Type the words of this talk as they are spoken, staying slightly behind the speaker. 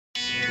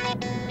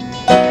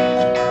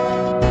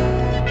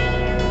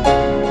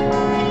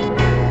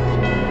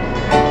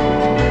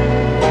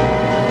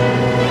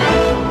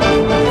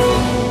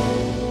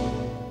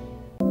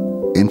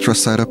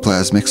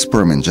Intracytoplasmic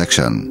sperm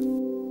injection.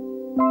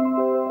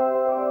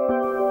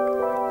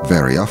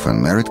 Very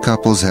often, married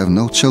couples have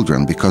no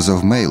children because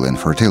of male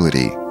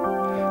infertility.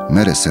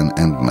 Medicine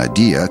and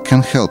Nadia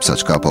can help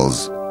such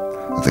couples.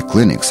 The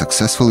clinic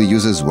successfully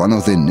uses one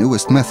of the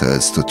newest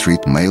methods to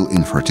treat male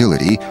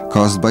infertility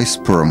caused by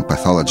sperm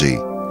pathology.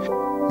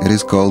 It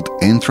is called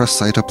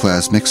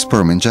intracytoplasmic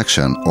sperm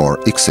injection, or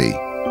ICSI.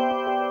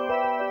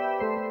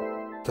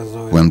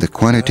 When the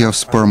quantity of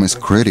sperm is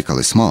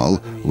critically small,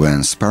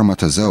 when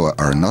spermatozoa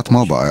are not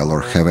mobile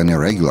or have an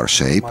irregular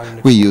shape,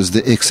 we use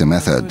the ICSI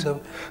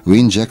method.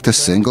 We inject a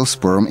single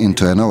sperm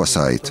into an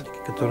oocyte.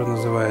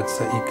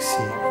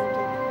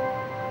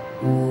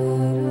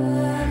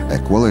 A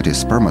quality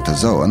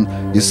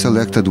spermatozoon is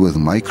selected with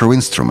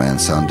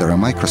micro-instruments under a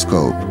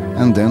microscope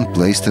and then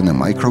placed in a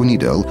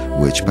microneedle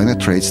which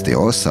penetrates the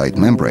oocyte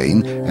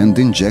membrane and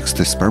injects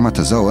the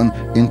spermatozoon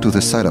into the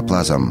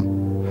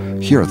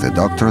cytoplasm. Here the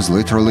doctors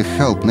literally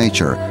help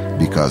nature,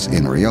 because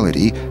in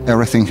reality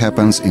everything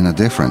happens in a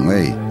different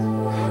way.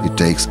 It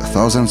takes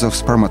thousands of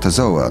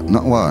spermatozoa,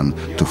 not one,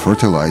 to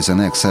fertilize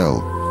an egg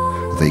cell.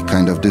 They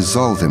kind of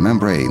dissolve the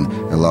membrane,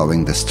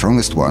 allowing the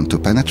strongest one to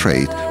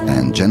penetrate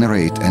and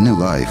generate a new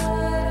life.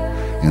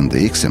 In the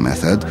ICSI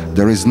method,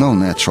 there is no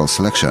natural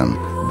selection,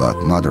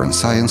 but modern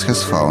science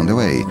has found a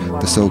way,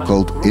 the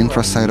so-called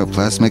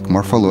intracytoplasmic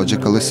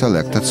morphologically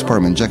selected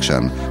sperm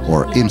injection,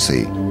 or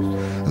IMSI.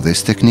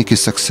 This technique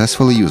is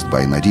successfully used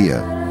by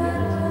Nadia.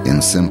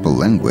 In simple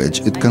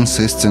language, it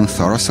consists in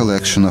thorough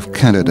selection of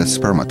candidate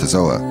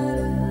spermatozoa.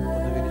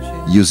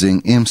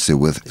 Using IMSI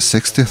with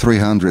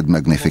 6300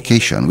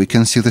 magnification, we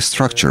can see the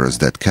structures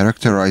that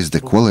characterize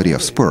the quality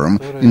of sperm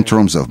in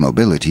terms of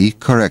mobility,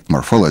 correct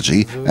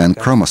morphology, and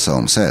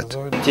chromosome set.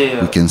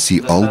 We can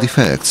see all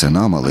defects,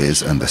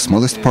 anomalies, and the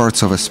smallest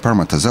parts of a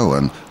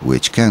spermatozoon,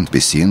 which can't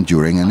be seen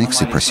during an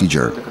ICSI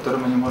procedure.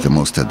 The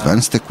most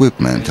advanced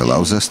equipment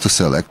allows us to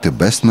select the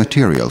best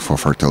material for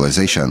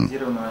fertilization.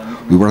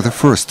 We were the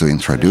first to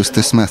introduce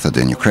this method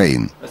in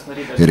Ukraine.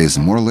 It is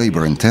more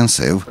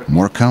labor-intensive,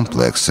 more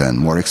complex, and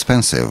more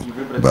expensive.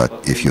 But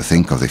if you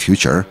think of the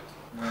future,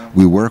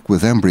 we work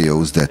with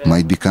embryos that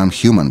might become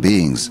human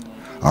beings.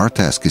 Our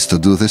task is to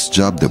do this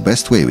job the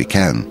best way we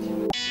can.